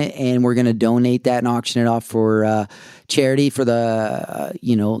paint on it, and we're going to donate that and auction it off for charity for the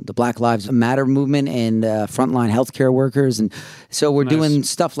the Black Lives Matter movement and frontline healthcare workers. And so we're doing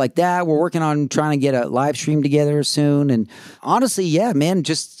stuff like that. We're working on trying to get a live stream together soon. And honestly, yeah, man,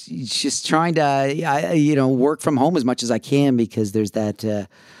 just trying to work from home as much as I can, because there's that.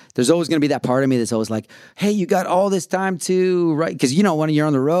 There's always going to be that part of me that's always like, hey, you got all this time to write. Because, when you're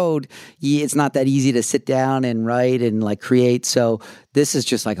on the road, it's not that easy to sit down and write and like create. So this is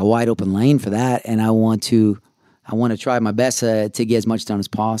just like a wide open lane for that. And I want to try my best to get as much done as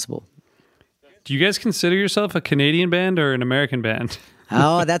possible. Do you guys consider yourself a Canadian band or an American band?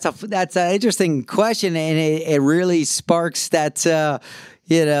 Oh, that's an interesting question. And it really sparks that...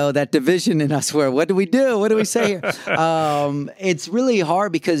 that division in us where, what do we do? What do we say here? It's really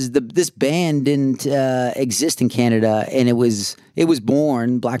hard because this band didn't exist in Canada, and it was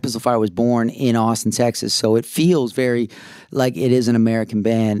born, Black Pistol Fire was born in Austin, Texas. So it feels very like it is an American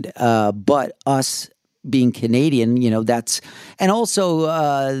band. But us being Canadian, that's, and also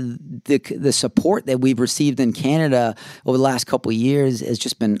the support that we've received in Canada over the last couple of years has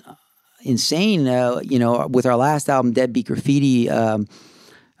just been insane. With our last album, Deadbeat Graffiti,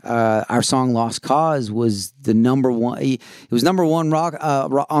 our song "Lost Cause" was the number one. It was number one rock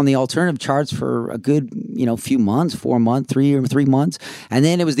on the alternative charts for a good few months, 4 months, 3 months, and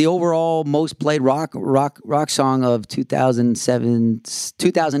then it was the overall most played rock song of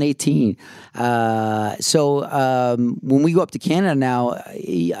 2018. So when we go up to Canada now,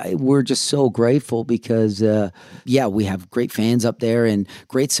 we're just so grateful because we have great fans up there and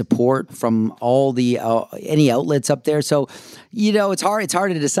great support from all the any outlets up there. So it's hard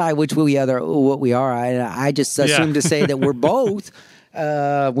to decide which what we are. I just assume to say that we're both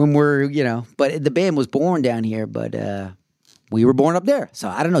when we're but the band was born down here, but we were born up there. So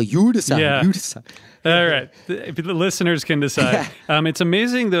I don't know. You decide. Yeah. You decide. All right, the listeners can decide. It's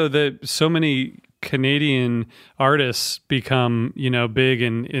amazing though that so many Canadian artists become, big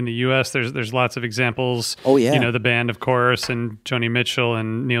in the U.S. There's lots of examples. Oh yeah, the band, of course, and Joni Mitchell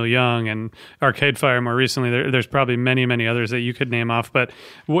and Neil Young and Arcade Fire more recently. There's probably many others that you could name off. But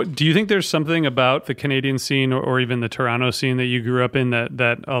what do you think? There's something about the Canadian scene or even the Toronto scene that you grew up in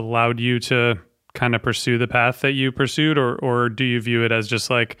that allowed you to kind of pursue the path that you pursued, or do you view it as just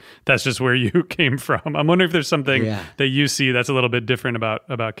like that's just where you came from? I'm wondering if there's something that you see that's a little bit different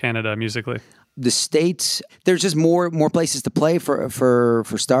about Canada musically. The States, there's just more places to play for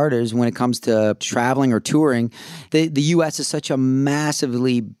starters when it comes to traveling or touring. The U.S. is such a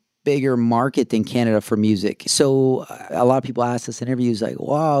massively bigger market than Canada for music. So a lot of people ask us in interviews like,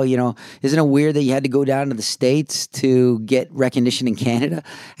 wow, isn't it weird that you had to go down to the States to get recognition in Canada?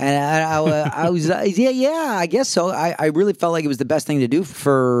 And I was yeah, I guess so. I really felt like it was the best thing to do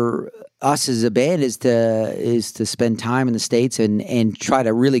for us as a band is to spend time in the States and try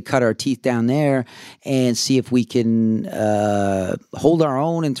to really cut our teeth down there and see if we can hold our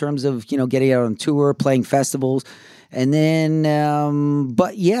own in terms of getting out on tour, playing festivals. And then,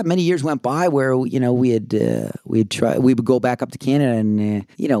 but yeah, many years went by where we would go back up to Canada and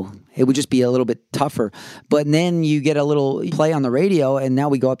It would just be a little bit tougher. But then you get a little play on the radio, and now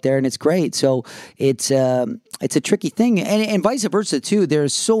we go up there and it's great. So it's a tricky thing, and vice versa too.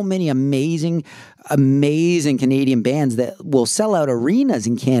 There's so many amazing Canadian bands that will sell out arenas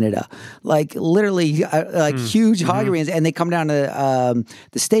in Canada, like literally huge hockey arenas, and they come down to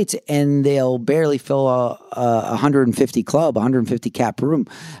the States and they'll barely fill a 150 cap room,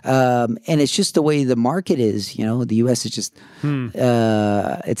 and it's just the way the market is. You know, the U.S. is just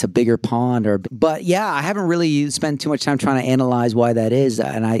it's a bigger pond. But yeah, I haven't really spent too much time trying to analyze why that is,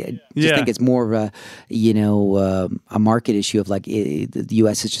 and I just think it's more of a a market issue of like the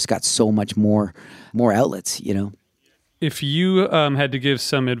U.S. has just got so much more outlets, you know. If you had to give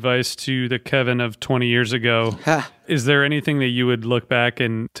some advice to the Kevin of 20 years ago, is there anything that you would look back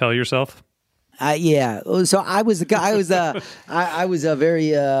and tell yourself? Yeah. So I was the guy. I was a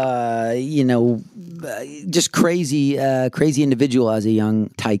very, just crazy individual as a young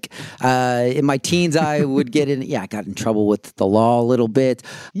tyke. In my teens, I would get in. Yeah, I got in trouble with the law a little bit.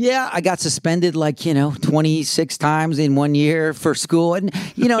 Yeah, I got suspended 26 times in 1 year for school, and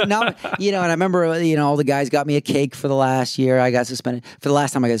and I remember all the guys got me a cake for the last year. I got suspended for the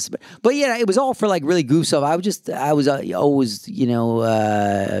last time I got suspended. But yeah, it was all for like really goof stuff. I was always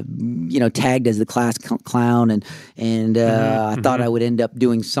tagged as the class clown, and I thought I would end up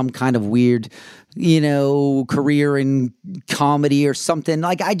doing some kind of weird career in comedy or something.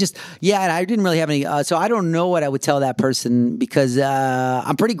 Like I didn't really have any, so I don't know what I would tell that person, because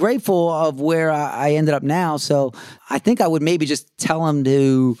I'm pretty grateful of where I ended up now. So I think I would maybe just tell him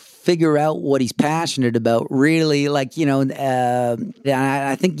to figure out what he's passionate about, really, I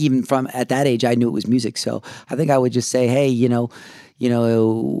think even from at that age, I knew it was music. So I think I would just say, hey,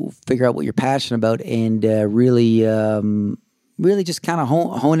 figure out what you're passionate about, and really just kind of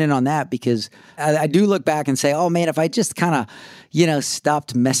hone in on that, because I do look back and say, oh man, if I just kind of,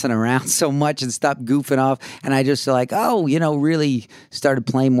 stopped messing around so much and stopped goofing off, and I just really started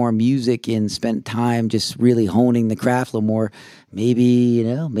playing more music and spent time just really honing the craft a little more, maybe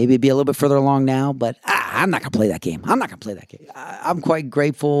it'd be a little bit further along now, but I'm not going to play that game. I'm quite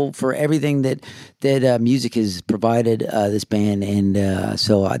grateful for everything that music has provided this band, and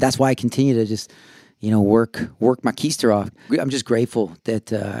so that's why I continue to just work my keister off. I'm just grateful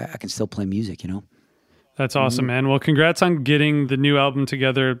that I can still play music, That's awesome, man. Well, congrats on getting the new album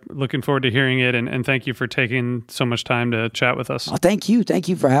together. Looking forward to hearing it, and thank you for taking so much time to chat with us. Oh, thank you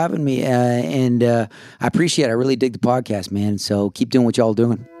for having me, and I appreciate it. I really dig the podcast, man, so keep doing what y'all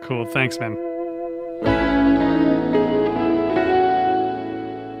doing. Cool. Thanks, man.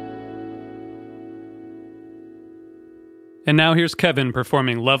 And now here's Kevin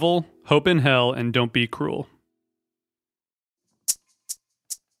performing Level, Hope in Hell, and Don't Be Cruel.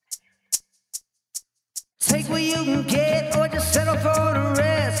 Take what you can get, or just settle for the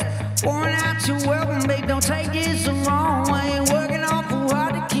rest. Worn out your welcome, babe, don't take it so wrong. I ain't working awful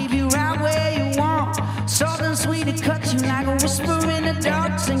hard to keep you right where you want. Soft and sweet, it cuts you like a whisper in the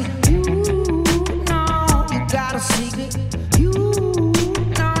dark, singing, you know, you got a secret. You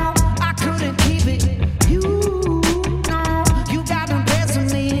know, I couldn't keep it. You know, you got the best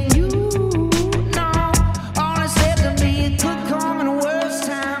of me. You know, all it said to me, it could come in the worst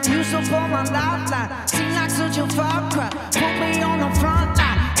time. You so for my lifeline. Such a far cry, put me on the front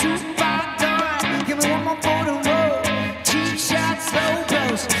line. Too far gone, give me one more for the road. Cheap shots, slow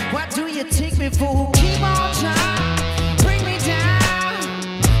blows. What do you take me for? Keep on trying, bring me down,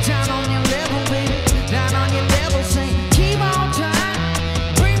 down on your level, baby, down on your level, sing. Keep on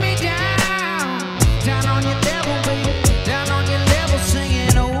trying, bring me down, down on your level, baby, down on your level,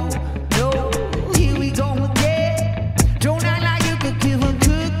 singing. Oh no, here we go again. Don't act like you could give a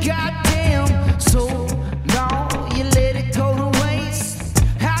good goddamn soul.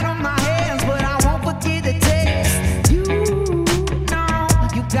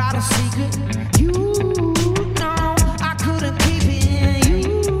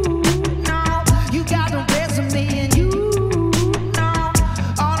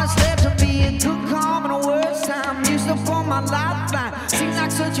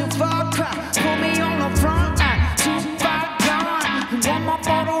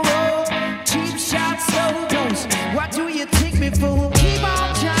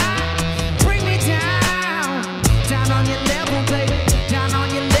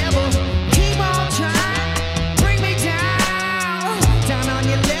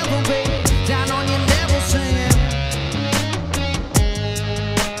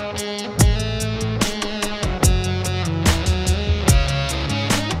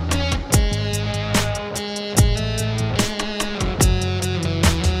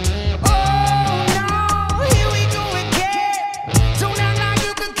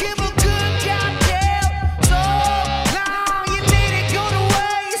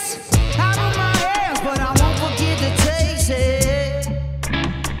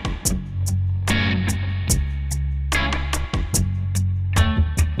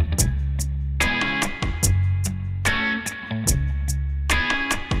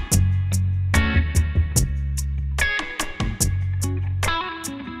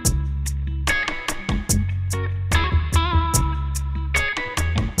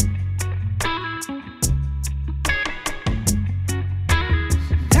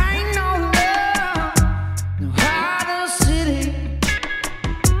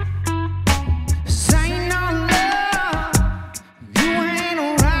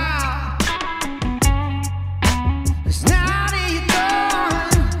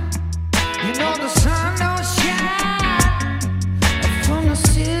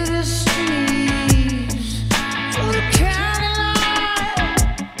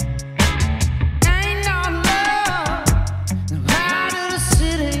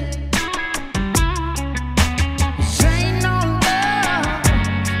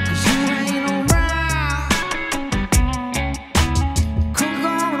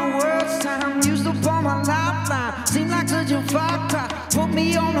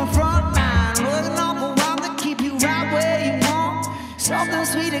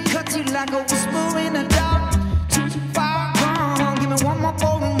 so sweet it cuts you like a whisper in the dark. Too far gone, give me one more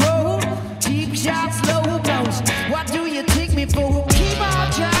golden road. Cheap shots, slow blows. What do you take me for? Keep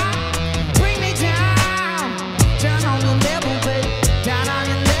on trying, bring me down, down on your level, babe, down on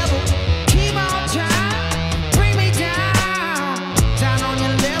your level. Keep on trying, bring me down, down on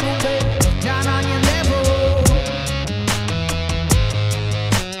your level, babe, down on your level.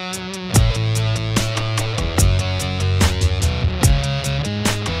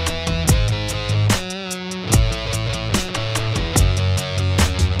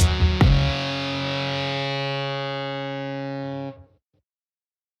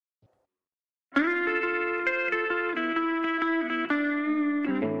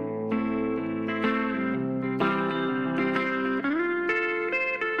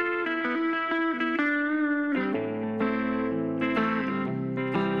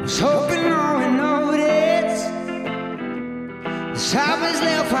 Was hoping no one noticed. This heart was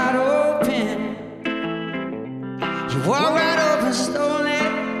left wide open. You walked right up and stole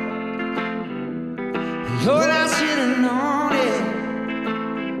it. Lord, I should have known it.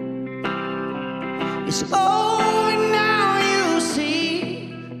 It's over now, you see.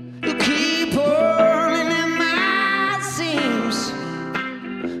 You keep pulling at my seams.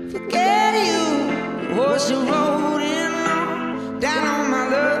 Forget you was the road down on my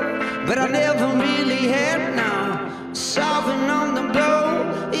love, but I never really had now. Soften on the blow,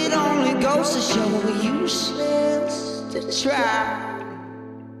 it only goes to show we're useless to try.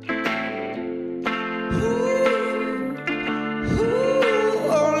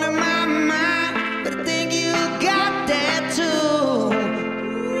 Only my mind, but I think you got that too.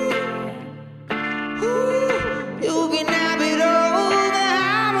 You can have it all,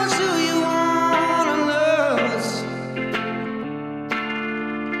 how much do you wanna lose?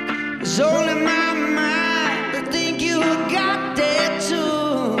 It's only my mind, I think you got that too.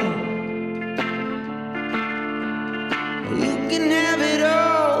 You can have it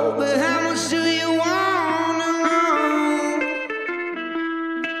all, but how much do you wanna know?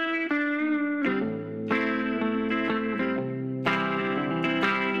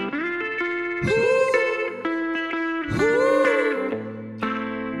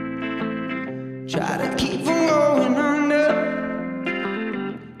 Try to keep from going under.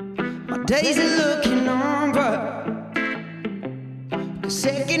 My days are looking on, but the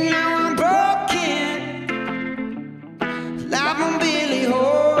second now I'm broken. Life I'm barely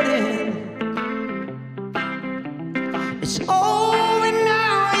holding. It's over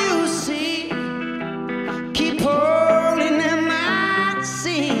now, you see. Keep holding at my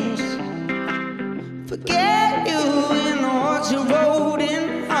seams. Forget you in the orchard road and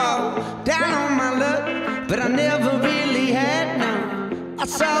all down on my luck, but I never really had none. I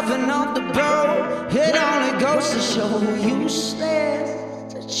soften up the blow, it only goes to show useless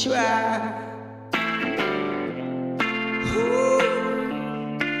to try.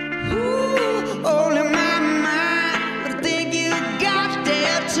 Only my mind, but I think you got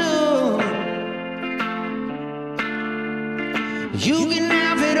there too. You can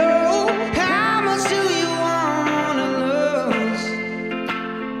have it all, how much do you wanna lose?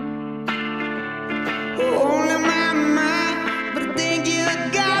 Only my mind, but I think you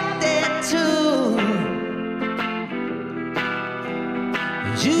got that too.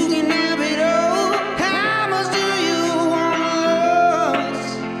 You can have it all, how much do you wanna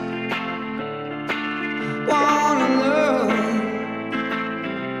lose? Wanna lose?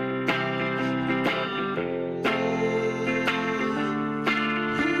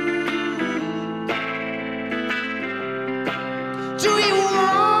 Do you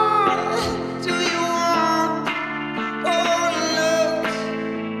want? Do you want all the love?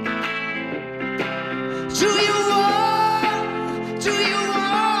 Do you want? Do you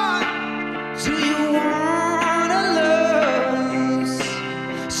want? Do you wanna lose?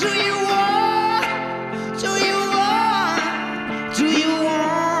 Do you want? Do you want? Do you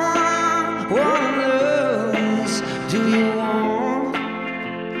wanna lose? Do you want?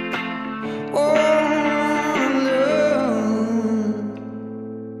 Wanna lose?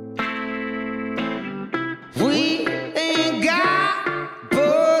 We ain't got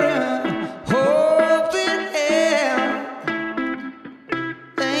but a hope in hell.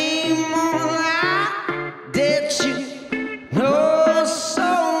 Ain't more like that you know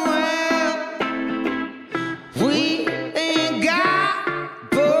so well. We ain't got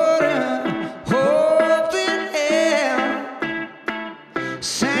but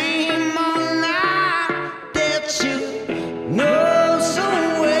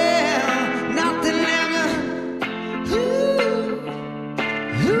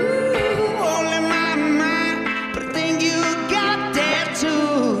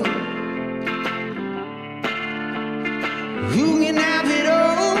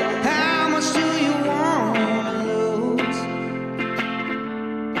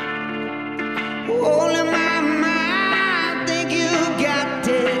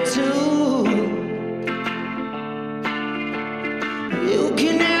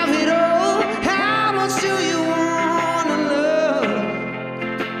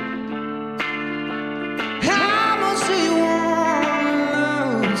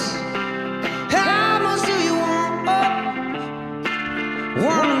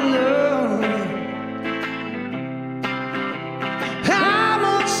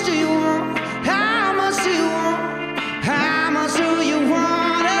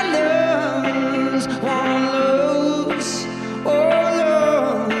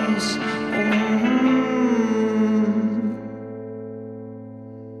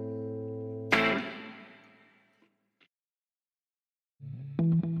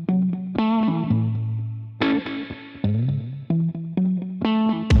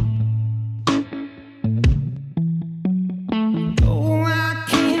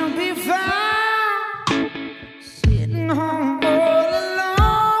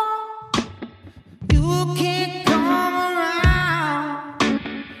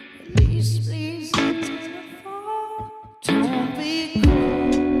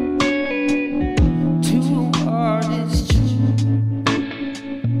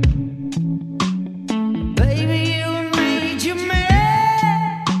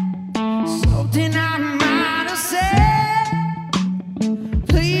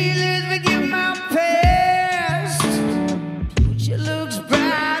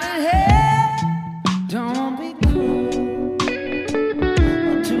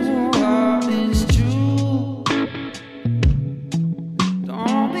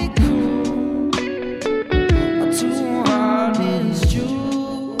be cruel. Too hard is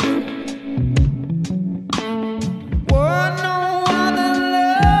true. Want no other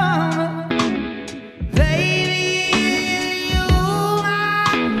love, baby. You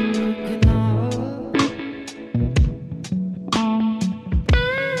I'm looking up.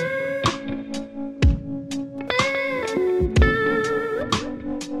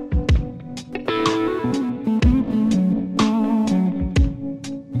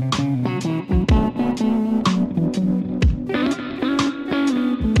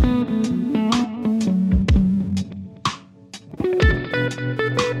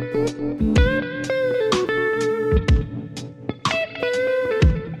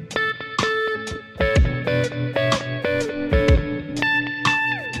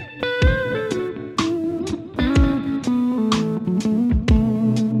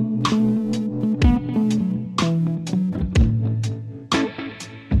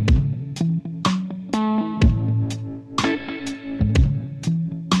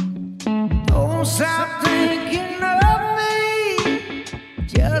 Don't stop thinking of me.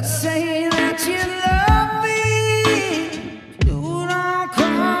 Just say that you love me. You don't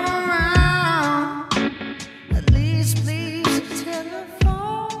come around. At least please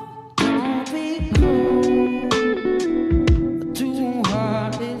telephone. Don't be cruel. Too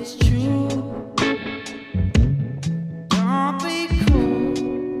hard is true. Don't be cruel.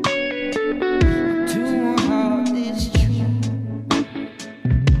 Too hard is true.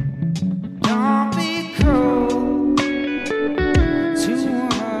 Don't be cruel. Too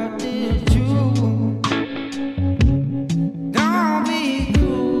hard is true. Don't be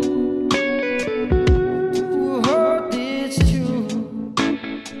cruel. Too hard is true.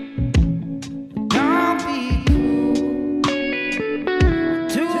 Don't be cruel.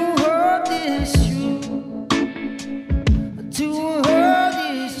 Too hard is true. Too hard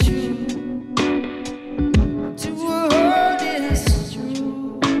is true. Too hard is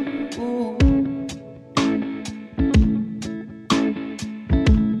true.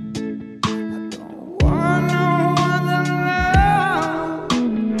 Want no other love,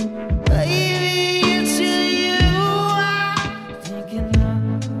 baby. It's you I'm thinking of.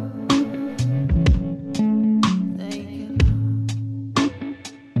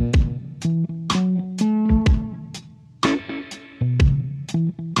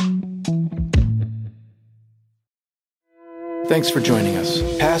 Thanks for joining us.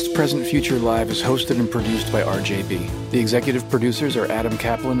 Past, Present, Future Live is hosted and produced by RJB. The executive producers are Adam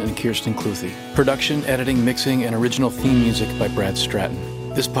Kaplan and Kirsten Cluthy. Production, editing, mixing, and original theme music by Brad Stratton.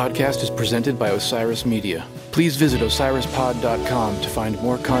 This podcast is presented by Osiris Media. Please visit osirispod.com to find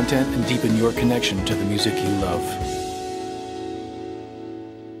more content and deepen your connection to the music you love.